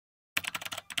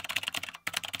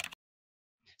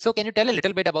So can you tell a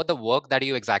little bit about the work that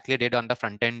you exactly did on the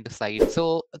front end side?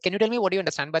 So can you tell me what do you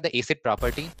understand by the ACID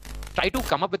property? Try to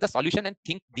come up with a solution and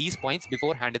think these points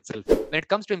beforehand itself. When it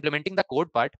comes to implementing the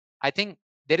code part, I think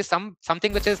there is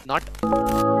something which is not.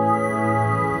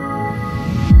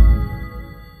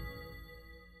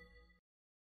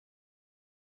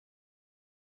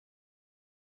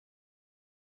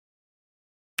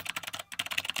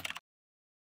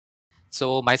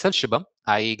 So myself, Shubham,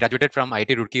 I graduated from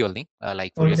IIT Roorkee only,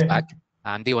 like 4 years back.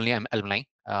 I'm the only alumni,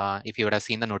 if you would have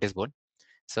seen the notice board.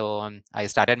 So I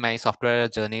started my software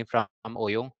journey from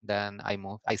OYO. Then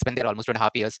I spent there almost 2.5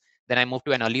 years. Then I moved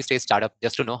to an early stage startup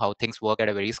just to know how things work at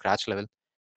a very scratch level.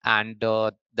 And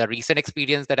the recent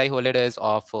experience that I hold it is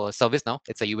of ServiceNow.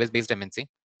 It's a US based MNC.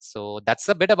 So that's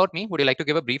a bit about me. Would you like to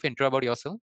give a brief intro about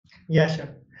yourself? Yeah, sure.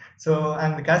 So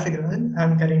I'm Vikas Agrawal.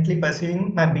 I'm currently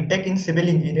pursuing my BTech in civil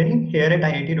engineering here at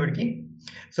IIT Roorkee.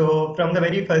 So from the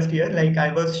very first year, like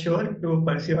I was sure to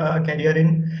pursue a career in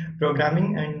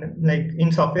programming and like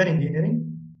in software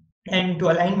engineering. And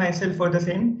to align myself for the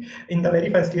same, in the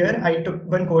very first year, I took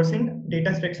one course in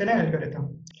data structure and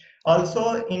algorithm.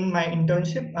 Also, in my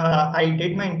internship, I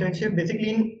did my internship basically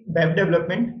in web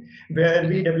development, where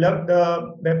we developed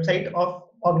the website of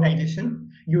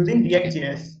organization using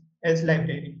React.js as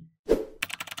library.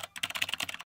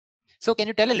 So can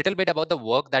you tell a little bit about the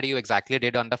work that you exactly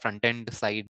did on the front end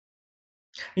side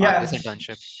on Yeah, this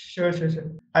internship? sure.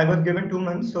 I was given 2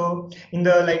 months. So in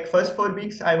the like first 4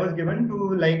 weeks, I was given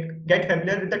to like get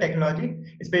familiar with the technology,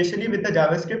 especially with the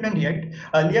JavaScript and React.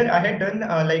 Earlier, I had done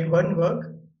like one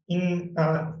work in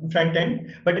front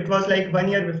end, but it was like 1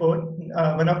 year before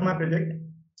one of my project.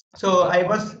 So I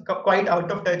was quite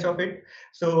out of touch of it.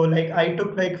 So like I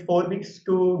took like 4 weeks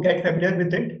to get familiar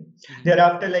with it.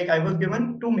 Thereafter, like I was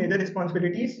given two major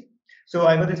responsibilities. So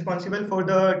I was responsible for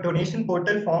the donation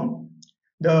portal form.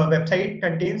 The website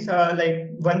contains like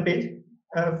one page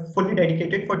fully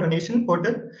dedicated for donation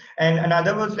portal, and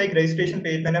another was like registration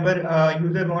page whenever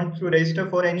user wants to register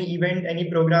for any event, any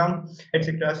program,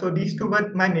 etc. So these two were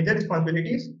my major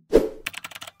responsibilities.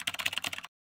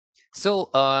 So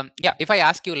yeah, if I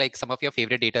ask you like some of your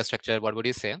favorite data structure, what would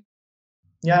you say?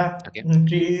 Yeah, Okay.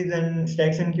 trees and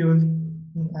stacks and queues.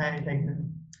 I like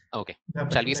them. Okay. The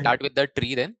Shall we particular. start with the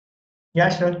tree then? Yeah,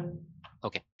 sure.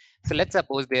 Okay. So let's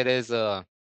suppose there is there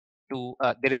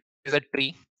is a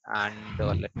tree, and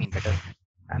let me better.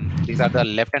 And these are the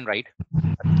left and right.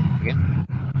 Okay.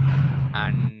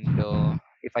 And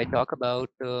if I talk about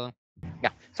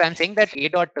yeah, so I'm saying that a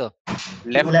dot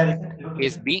left Left.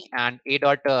 is Okay. B and a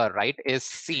dot right is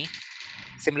C.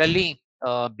 Similarly,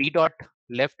 B dot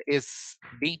left is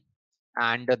B,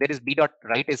 and there is B dot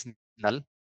right is null.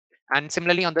 And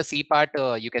similarly on the C part,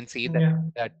 you can see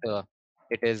that Yeah.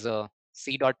 it is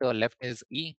C dot left is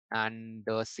E, and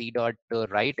C dot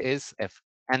right is F,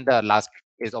 and the last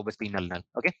is obviously null.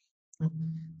 Okay.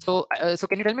 So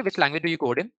can you tell me which language do you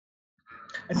code in?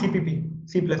 CPP,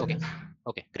 C++. Okay.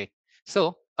 Okay, great.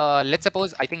 So let's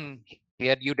suppose, I think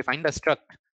here you defined the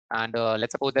struct, and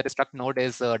let's suppose that the struct node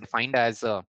is defined as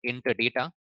int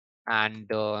data, and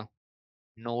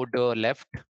node left,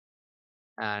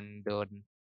 and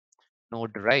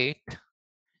node right.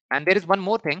 And there is one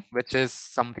more thing, which is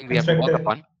something we have to work Constructor.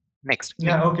 upon. Next,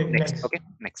 Yeah, okay, next, next. okay,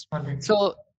 next. All right.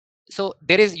 So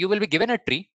you will be given a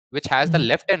tree which has the Mhm.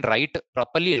 left and right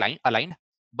properly aligned,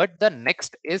 but the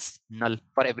next is null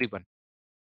for everyone.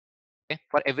 Okay,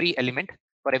 for every element,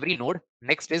 for every node,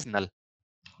 next is null.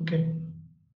 Okay.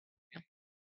 Okay?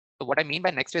 So what I mean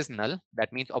by next is null,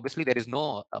 that means obviously there is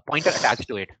no pointer attached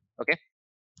to it. Okay.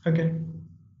 Okay.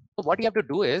 So what you have to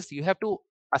do is you have to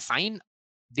assign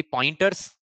the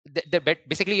pointers.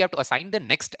 Basically you have to assign the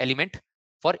next element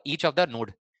for each of the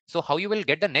node. So how you will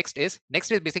get the next is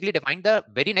basically define the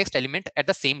very next element at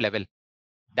the same level.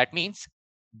 That means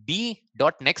B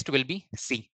dot next will be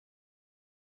C.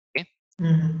 Okay.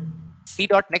 Mhm. C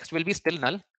dot next will be still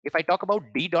null. If I talk about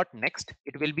D dot next,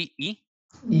 it will be E,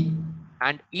 E.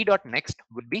 and E dot next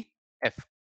would be F.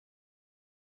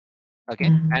 Okay.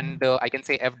 Mhm. And I can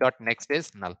say F dot next is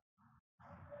null.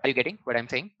 Are you getting what I'm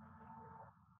saying?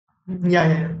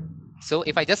 Yeah. So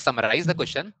if I just summarize the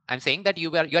question, I'm saying that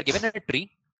you are given a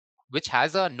tree which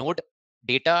has a node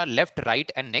data left, right,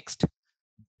 and next.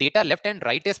 Data left and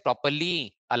right is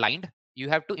properly aligned. You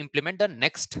have to implement the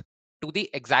next to the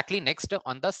exactly next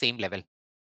on the same level.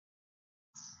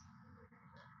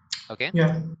 Okay.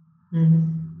 Yeah. Mhm.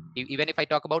 Even if I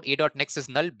talk about A dot next is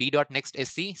null, B dot next is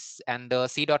C, and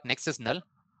C dot next is null,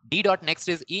 D dot next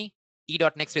is E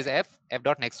dot next is F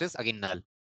dot next is again null.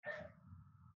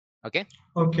 Okay.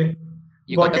 Okay.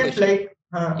 You got What the if question? like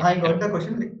Yeah. I Tell got me. the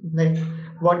question like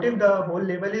what if the whole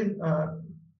level is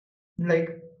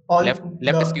like all Left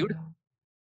the is skewed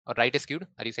or right is skewed?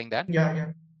 Are you saying that? yeah,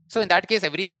 yeah. So in that case,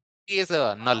 every is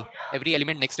null. Every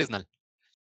element next is null.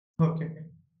 Okay.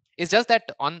 It's just that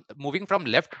on moving from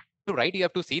left to right, you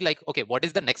have to see like, okay, what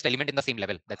is the next element in the same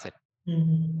level? That's it.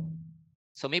 Mm-hmm.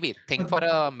 So maybe think for Okay.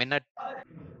 a minute.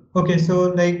 Okay,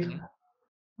 so Mhm.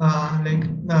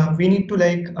 we need to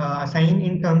assign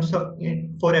in terms of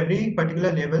for every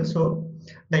particular level. So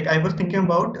like I was thinking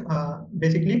about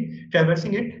basically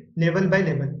traversing it level by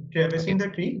level, Okay. traversing the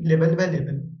tree level by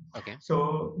level. Okay.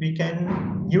 So we can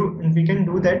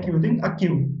do that using a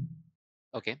queue.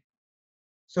 Okay.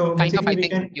 So Kind of, basically I we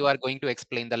think can you are going to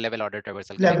explain the level order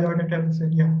traversal, level correct? order traversal.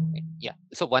 Yeah. Yeah.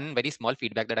 So one very small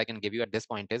feedback that I can give you at this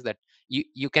point is that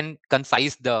you can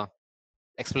concise the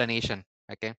explanation.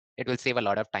 Okay. It will save a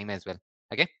lot of time as well.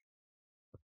 Okay.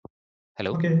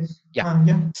 Hello. Okay. Yeah.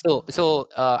 Yeah. So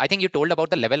I think you told about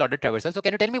the level order traversal. So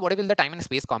can you tell me what will the time and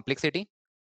space complexity?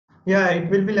 Yeah, it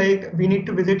will be like we need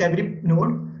to visit every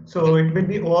node. So Hmm. it will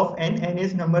be O of n. N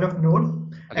is number of node,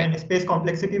 Okay. and space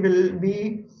complexity will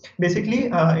be basically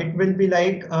it will be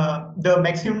the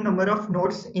maximum number of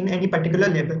nodes in any particular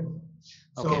level.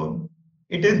 Okay. So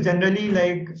it is generally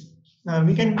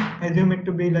we can assume it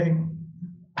to be like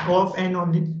O of n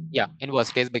only. Yeah. In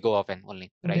worst case, big O of n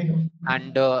only, right? Big O.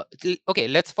 And okay,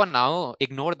 let's for now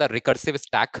ignore the recursive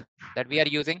stack that we are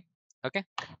using. Okay.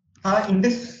 In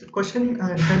this question,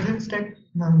 recursive stack.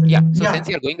 Yeah. So since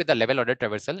Yeah. you're going with the level order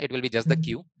traversal, it will be just the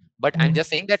queue. But I'm Yeah. just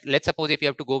saying that let's suppose if you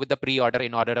have to go with the pre-order,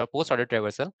 in order, or post-order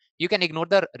traversal, you can ignore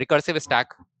the recursive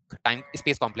stack time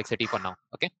space complexity for now.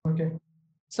 Okay. Okay.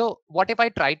 So what if I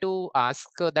try to ask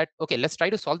that, okay, let's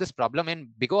try to solve this problem in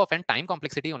big O of n time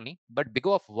complexity only, but big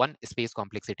O of one space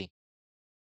complexity.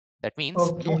 That means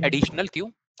no Okay. additional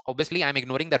queue. Obviously, I'm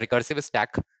ignoring the recursive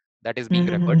stack that is being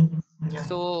referred. Yeah.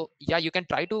 So yeah, you can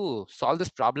try to solve this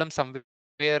problem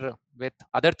somewhere with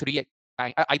other three,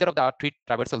 either of the three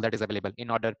traversal that is available in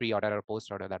order, pre-order, or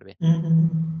post-order that way.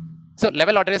 So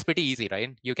level order is pretty easy,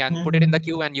 right? You can put it in the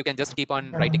queue and you can just keep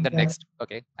on writing the Yeah. next.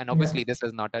 Okay. And Yeah. obviously this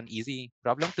is not an easy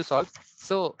problem to solve.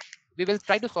 So we will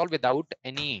try to solve without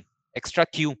any extra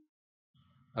queue.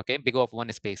 Okay. Big O of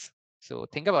one space. So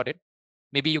think about it.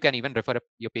 Maybe you can even refer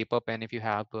your paper pen if you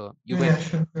have, Yeah,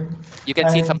 sure, sure. you can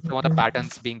see I some of the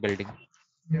patterns being building.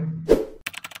 yeah.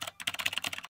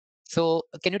 So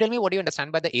can you tell me what do you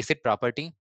understand by the acid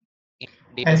property in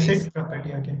database? Acid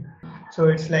property, okay. So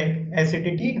it's like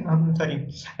acidity,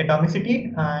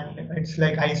 atomicity, and it's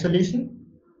like isolation,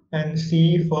 and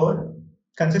C for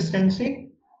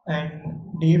consistency, and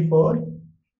D for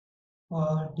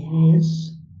D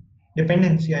is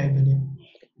dependency, I believe.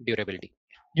 Durability.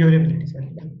 Durability, sorry.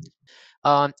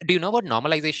 Yeah. Do you know about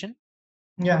normalization?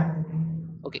 Yeah.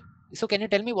 Okay. So can you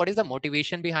tell me what is the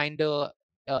motivation behind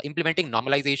implementing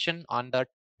normalization on the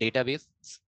database?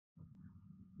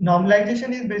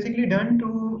 Normalization is basically done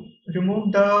to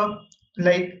remove the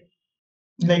like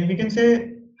we can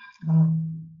say uh,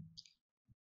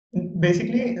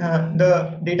 basically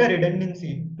the data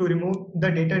redundancy to remove the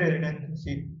data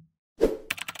redundancy.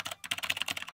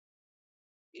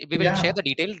 We will share Yeah. the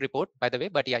detailed report, by the way.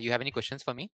 But yeah, you have any questions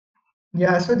for me?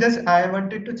 Yeah, so just I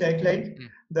wanted to check Mm,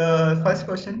 the first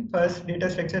question, first data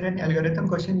structure and algorithm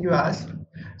question you asked. mm,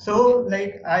 So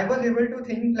I was able to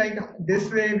think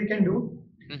this way we can do,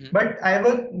 mhm. but I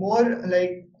was more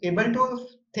able to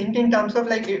think in terms of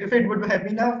if it would have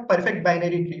been a perfect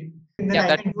binary tree, then Yeah, I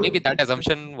that can maybe do that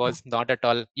assumption was not at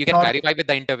all. You can not. clarify with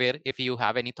the interviewer if you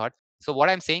have any thought. So what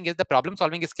I'm saying is the problem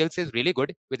solving skills is really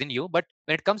good within you, but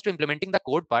when it comes to implementing the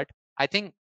code part, I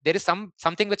think there is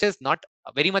something which is not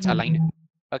very much aligned.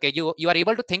 Mhm. Okay, you are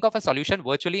able to think of a solution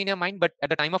virtually in your mind, but at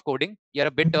the time of coding, you're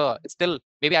a bit still,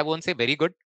 maybe I won't say very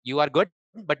good. You are good,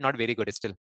 but not very good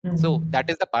still. So that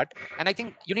is the Mhm. part, and I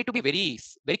think you need to be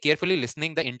very carefully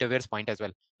listening the interviewer's point as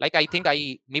well. Like I think I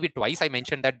maybe twice I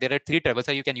mentioned that there are three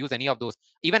traversals, you can use any of those.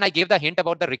 Even I gave the hint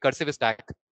about the recursive stack.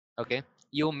 Okay,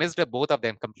 you missed both of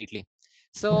them completely.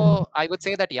 So I would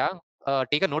say that yeah,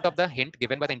 take a note of the hint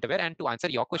given by the interviewer, and to answer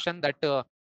your question, that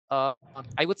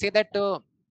I would say that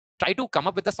try to come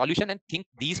up with the solution and think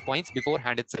these points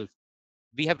beforehand itself.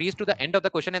 We have reached to the end of the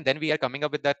question and then we are coming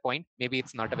up with that point. Maybe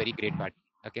it's not a very great part.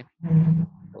 Okay. Mhm.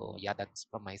 So yeah, that's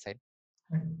from my side.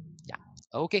 Yeah.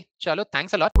 Okay. Chalo.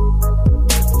 Thanks a lot.